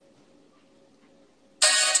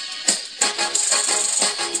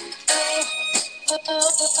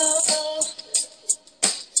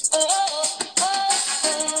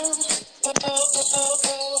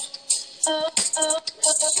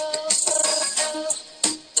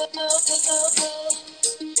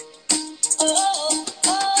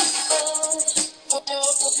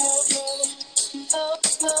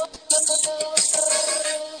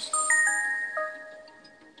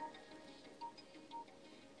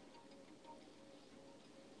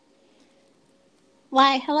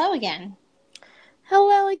Why, hello again.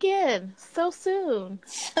 Hello again. So soon.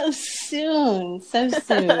 So soon. So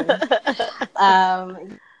soon. We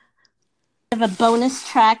have a bonus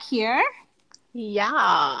track here.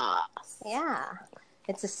 Yeah. Yeah.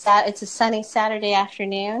 It's a sunny Saturday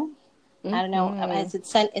afternoon. I don't know. Is it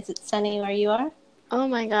sunny where you are? Oh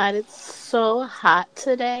my god, it's so hot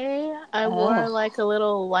today. I wore Oh. like a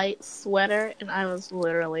little light sweater and I was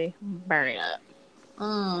literally burning up.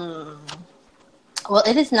 Mm. Well,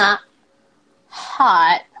 it is not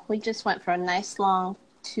hot. We just went for a nice long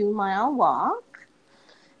 2-mile walk.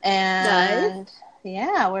 Nice. And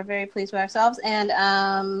yeah, we're very pleased with ourselves.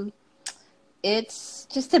 And it's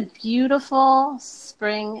just a beautiful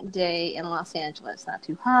spring day in Los Angeles. Not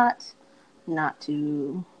too hot, not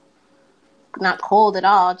cold at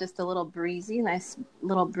all, just a little breezy, nice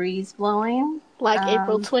little breeze blowing. Like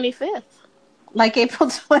April Um, 25th. like April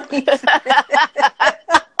 25th.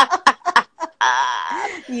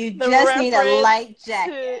 You The just need a reference light to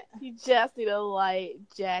jacket. you just need a light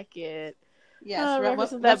jacket. Yes.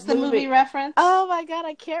 Reference to What's that the movie movie. reference? Oh my god,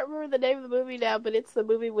 I can't remember the name of the movie now, but it's the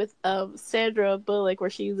movie with Sandra Bullock where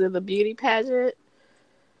she's in the beauty pageant.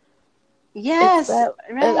 It's Yes, that,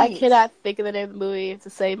 and I right. cannot think of the name of the movie to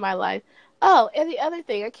save my life. Oh, and the other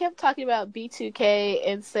thing, I kept talking about B2K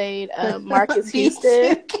and saying Marcus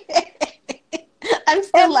Houston. B2K. I'm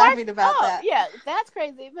still And laughing about oh that. yeah, that's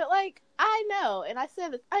crazy. But like, I know, and I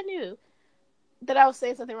said this, I knew that I was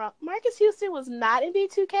saying something wrong. Marcus Houston was not in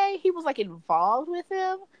B2K. He was like involved with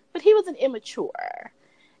him, but he was an immature.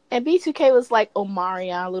 And B2K was like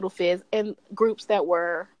Omarion, Little Fizz, and groups that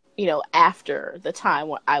were, after the time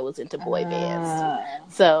when I was into boy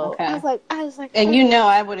bands. So Okay. I was like, And okay.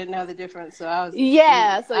 I wouldn't know the difference, so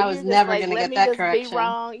Yeah, so I was you're just never like, gonna let get me that just be correction.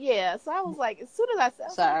 wrong. Yeah, so I was like, as soon as I said, I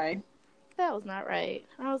was like, Sorry. that was not right.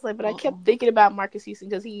 I was like, but I kept Mm-mm. thinking about Marcus Houston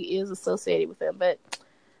because he is associated with him, but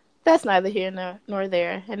that's neither here nor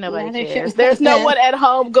there, and nobody Neither here cares. nor There's no there. one at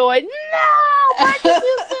home going, no, Marcus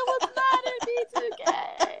Houston was not in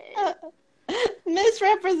B2K.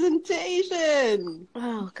 Misrepresentation.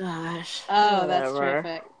 Oh gosh, Oh, that's whatever.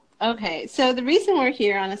 terrific. Okay, so the reason we're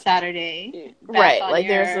here on a Saturday, back Right, on like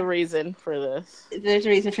there's a your, reason for this. there's a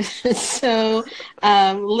reason for this. So,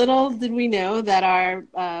 little did we know that our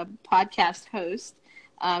podcast host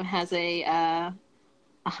has a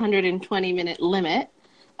 120-minute limit.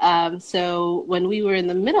 So when we were in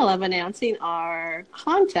the middle of announcing our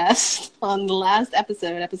contest on the last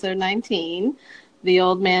episode 19, the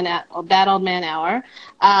Bad Old Man Hour,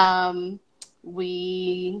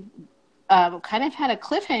 we kind of had a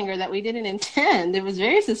cliffhanger that we didn't intend. It was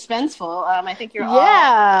very suspenseful. I think you're all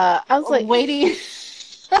Yeah, I was like, waiting,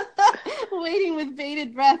 waiting with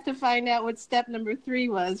bated breath to find out what step number 3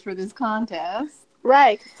 was for this contest.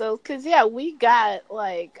 right. So, cause yeah, we got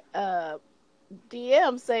like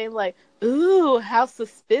DM saying like, "Ooh, how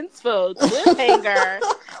suspenseful, cliffhanger,"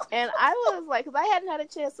 and I was like, because I hadn't had a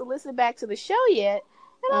chance to listen back to the show yet,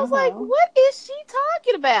 and I was like, Uh-huh. "What is she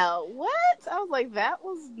talking about? What?" I was like, "That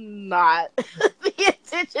was not the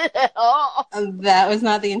intention at all." That was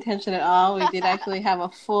not the intention at all. We did actually have a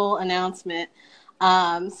full announcement.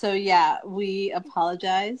 So yeah, we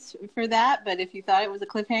apologize for that. But if you thought it was a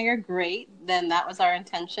cliffhanger, great. Then that was our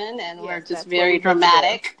intention, and we're Yes, just that's what very we meant to do.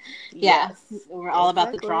 dramatic. Yeah, Yes, we're all about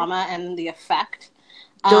the exactly. drama and the effect.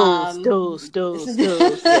 Dose, Um, dose, dose,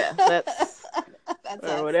 dose. Yeah, that's that's or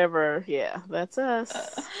us. whatever. Yeah, that's us.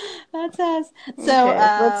 That's us. So, Okay,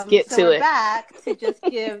 let's get so to we're it. back to just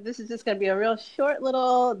give. This is just going to be a real short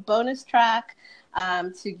little bonus track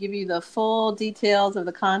to give you the full details of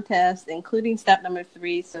the contest, including step number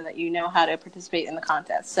 3, so that you know how to participate in the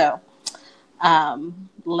contest. So,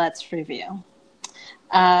 let's review.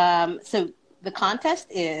 So the contest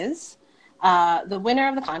is the winner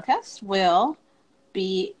of the contest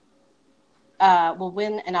be will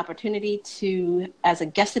win an opportunity to as a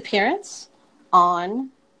guest appearance on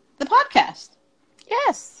the podcast.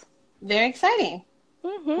 Yes. Very exciting.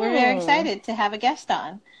 We're very Mm-hmm. excited to have a guest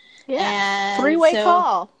on. Yeah. And Three-way so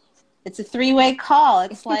call. it's a 3-way call.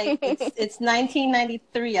 It's like it's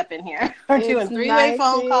 1993 up in here. We're It's doing 3-way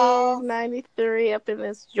phone calls 1993 up in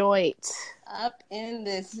this joint. up in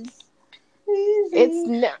this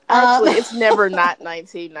Actually, Um, it's never not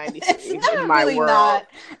it's 1993 in never my really world. not.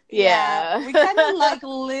 Yeah, Yeah. we kind of like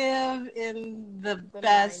live in the The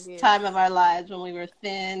best 90s. time of our lives when we were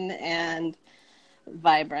thin and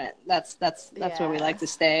vibrant. That's where we Yeah. like to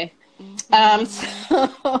stay. Um, Hmm. so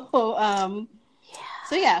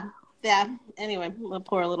so Yeah. yeah. Anyway, we'll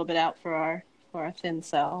pour a little bit out for our thin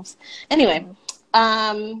selves. Anyway, Mhm.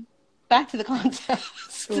 um, back to the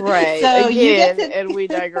contest. Right. So you get Again, to, and we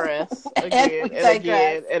digress and again we and digress.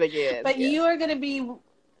 again and again. But Yes. you are going to be,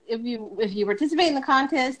 if you participate in the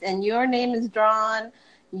contest and your name is drawn,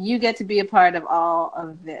 you get to be a part of all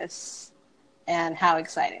of this. And how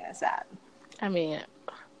exciting is that? I mean,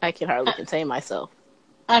 I can hardly contain myself.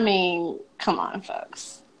 I mean, come on,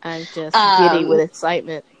 folks. I'm just giddy with Um,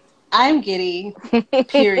 excitement. I'm giddy,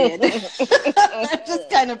 period. I'm just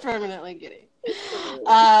kind of permanently giddy.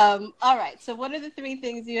 All right. So, what are the three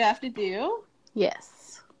things you have to do?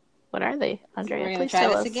 Yes. What are they, Andrea? We're going to Please try tell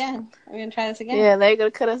this us. again. We're going to try this again. Yeah, they're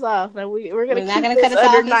gonna cut us off. Now we're gonna We're not keep going to cut this us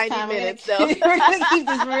under off this 90 time. minutes, though. We're going to keep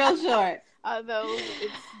this real short. Although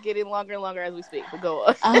it's getting longer and longer as we speak. But go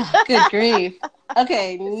on. Oh, good grief.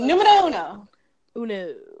 Okay, It's numero okay. uno.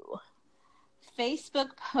 Uno.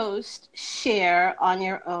 Facebook post share on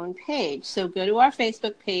your own page. So go to our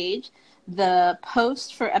Facebook page. The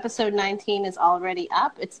post for episode 19 is already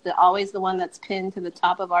up. It's always the one that's pinned to the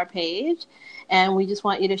top of our page. And we just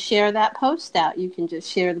want you to share that post out. You can just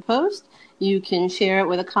share the post. You can share it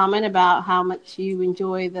with a comment about how much you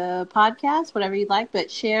enjoy the podcast, whatever you'd like, but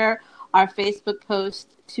share our Facebook post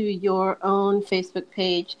to your own Facebook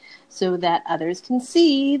page so that others can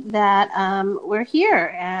see that we're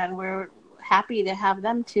here and we're happy to have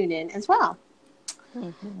them tune in as well.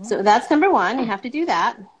 Mm-hmm. So that's number one. You have to do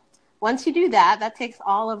that. Once you do that, that takes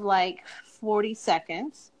all of like 40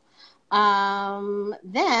 seconds.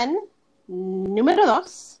 Then, número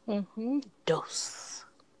dos, Mm-hmm. Dos.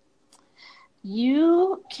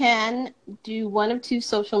 you can do one of two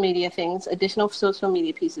social media things, additional social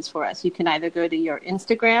media pieces for us. You can either go to your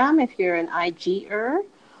Instagram if you're an IGer,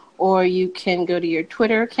 or you can go to your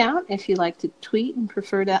Twitter account if you like to tweet and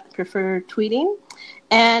prefer tweeting.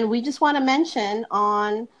 And we just want to mention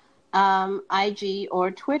on IG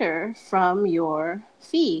or Twitter from your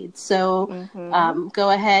feed. So Mm-hmm.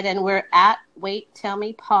 go ahead, and we're at Wait Tell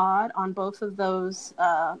Me Pod on both of those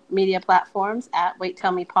media platforms, at Wait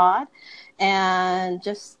Tell Me Pod. And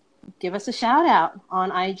just give us a shout out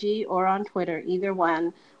on IG or on Twitter, either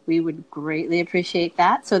one. We would greatly appreciate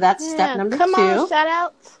that. So that's step Yeah, number come on, two. shout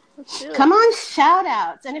outs. Let's do it. Come on, shout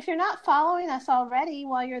outs. And if you're not following us already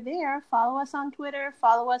while you're there, follow us on Twitter,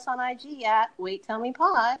 follow us on IG at Wait Tell Me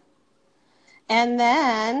Pod. And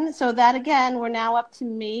then, so that again, we're now up to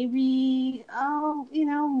maybe,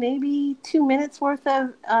 maybe 2 minutes worth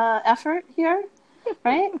of effort here,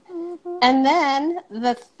 right? Mm-hmm. And then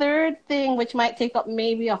the third thing, which might take up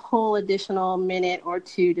maybe a whole additional minute or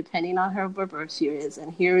two, depending on how verbose you is.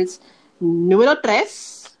 And here's número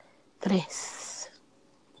tres. Tres.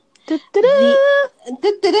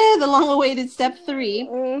 The long-awaited step three.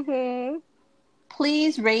 Mm-hmm.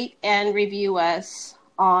 Please rate and review us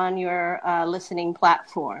on your listening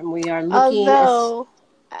platform. We are looking. Although,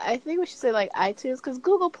 I think we should say like iTunes, because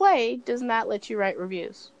Google Play does not let you write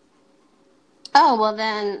reviews. Oh, well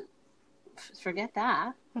then, forget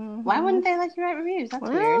that. Mm-hmm. Why wouldn't they let you write reviews? That's I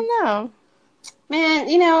weird. don't know. Man,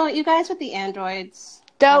 you guys with the Androids,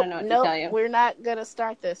 I don't know what to tell you. We're not gonna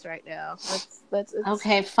start this right now. Let's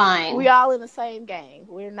Okay, fine. We all in the same gang.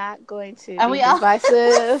 We're not going to Are be we all?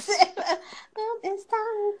 divisive. Well, it's time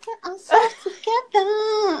to get ourselves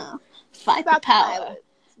together. Fight the power.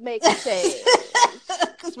 Make a change.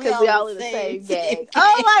 Because we all in the same gang.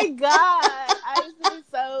 Oh my god! I used to be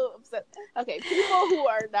so upset. Okay, people who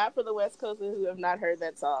are not from the West Coast and who have not heard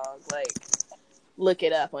that song, like, look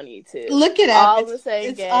it up on YouTube. Look it up. All the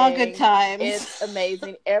same gang. It's all good times. It's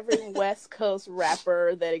amazing. Every West Coast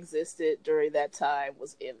rapper that existed during that time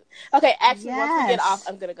was in. Okay, actually, once we get off,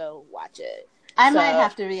 I'm gonna go watch it. I might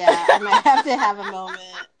have to have a moment.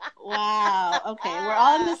 Wow. Okay, we're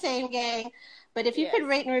all in the same gang. But if you could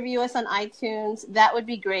rate and review us on iTunes, that would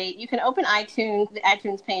be great. You can open the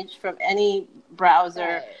iTunes page from any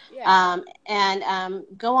browser, and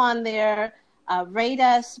go on there, rate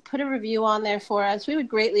us, put a review on there for us. We would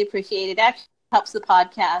greatly appreciate it. It actually helps the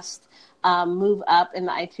podcast move up in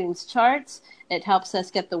the iTunes charts. It helps us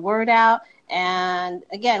get the word out. And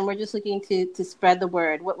again, we're just looking to spread the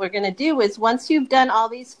word. What we're going to do is, once you've done all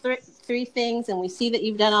these three things and we see that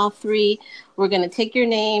you've done all three, we're going to take your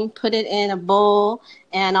name, put it in a bowl,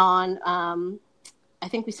 and I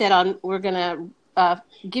think we said we're going to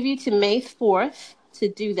give you to May 4th to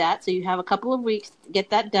do that. So you have a couple of weeks to get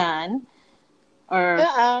that done.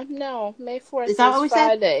 Or No. May 4th is that is what we said?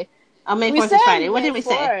 Friday. Oh, May We 4th is said Friday. What May did we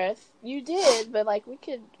say? 4th. You did, but like we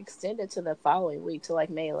could extend it to the following week to like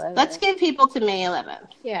May 11th. Let's give people to May 11th.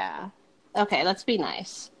 Yeah. Okay, let's be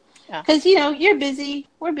nice. Yeah. Because, you're busy.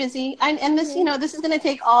 We're busy. And this, this is going to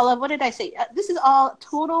take all of, what did I say? This is all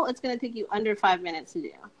total. It's going to take you under 5 minutes to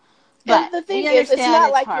do. But and the thing we is, it's understand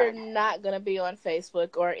not like hard. you're not going to be on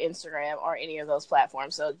Facebook or Instagram or any of those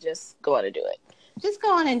platforms. So just go on and do it. Just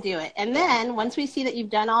go on and do it. And then once we see that you've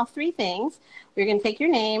done all 3 things, we're going to take your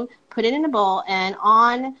name, put it in a bowl, and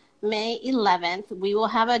on May 11th, we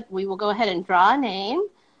will go ahead and draw a name.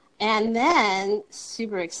 And then,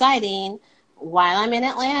 super exciting, while I'm in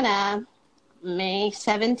Atlanta, May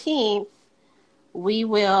 17th, we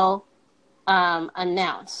will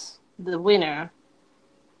announce the winner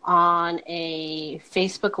on a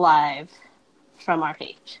Facebook Live from our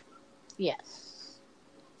page. Yes.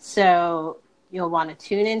 So you'll want to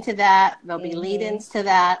tune into that. There'll be lead-ins to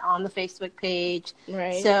that on the Facebook page.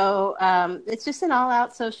 Right. So it's just an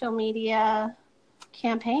all-out social media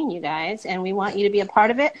campaign, you guys, and we want you to be a part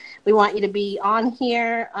of it. We want you to be on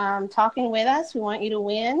here talking with us. We want you to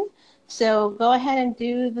win. So go ahead and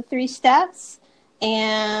do the 3 steps,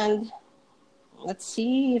 and let's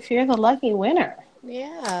see if you're the lucky winner.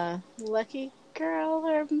 Yeah. Lucky girl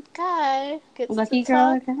or guy gets lucky to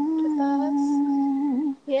girl talk or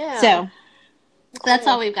guy. Yeah. So that's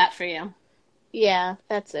all we've got for you. Yeah,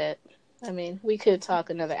 that's it. I mean, we could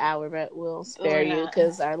talk another hour, but we'll spare you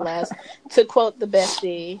because our last, to quote the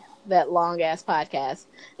bestie, that long ass podcast.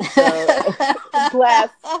 So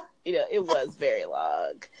last, it was very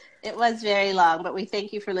long. It was very long, but we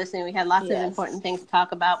thank you for listening. We had lots of important things to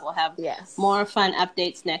talk about. We'll have more fun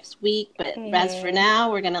updates next week. But as for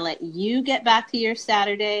now, we're going to let you get back to your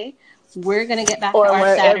Saturday. We're going to get back to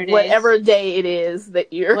our Saturdays. Whatever day it is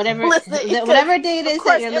that you're listening. Whatever day it is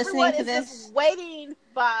that you're listening to this. Just waiting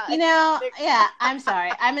by. I'm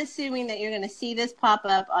sorry. I'm assuming that you're going to see this pop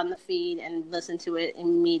up on the feed and listen to it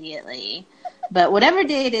immediately. But whatever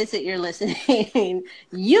day it is that you're listening,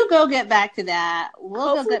 you go get back to that.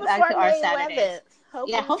 We'll go get back to our Saturdays.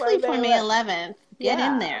 Hopefully for May 11th. Get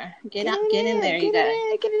in there. Get in there, you guys.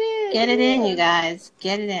 Get it in, you guys.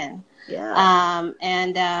 Get it in. Yeah.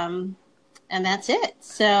 And that's it.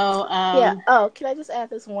 So Oh, can I just add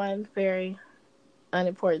this one very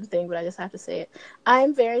unimportant thing, but I just have to say it.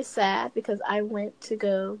 I'm very sad because I went to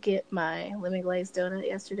go get my lemon glazed donut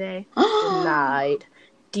yesterday.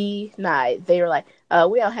 Denied. They were like,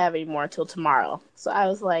 we don't have any more until tomorrow. So I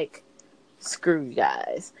was like, screw you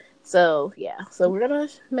guys. So so we're gonna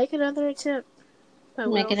make another attempt.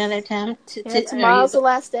 Tomorrow's the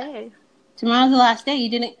last day. Tomorrow's the last day. You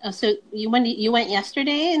didn't. So you went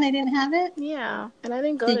yesterday and they didn't have it. Yeah, and I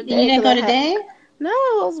didn't go today. You didn't go today? No,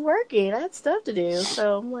 I was working. I had stuff to do,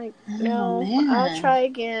 so I'm like, no, I'll try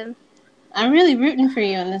again. I'm really rooting for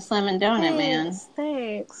you in this lemon donut, man.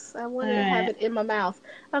 Thanks. I wanted to have it in my mouth.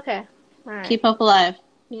 Okay. All right. Keep hope alive.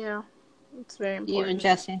 Yeah, it's very important. You and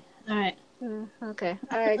Jesse. All right. Okay.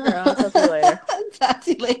 All right, girl. I'll talk to you later. Talk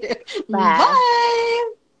to you later. Bye.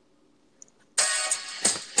 Bye.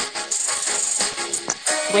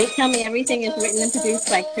 Wait, Tell Me Everything is written and produced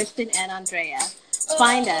by Kristen and Andrea.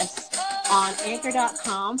 Find us on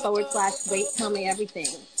anchor.com/Wait, Tell Me Everything.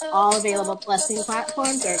 All available listening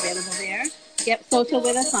platforms are available there. Get social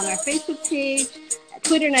with us on our Facebook page,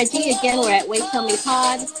 Twitter and IG. Again, we're at Wait, Tell Me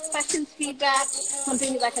Pod. Questions, feedback,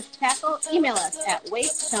 something you'd like us to tackle, email us at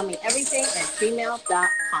waittellmeeverything@gmail.com.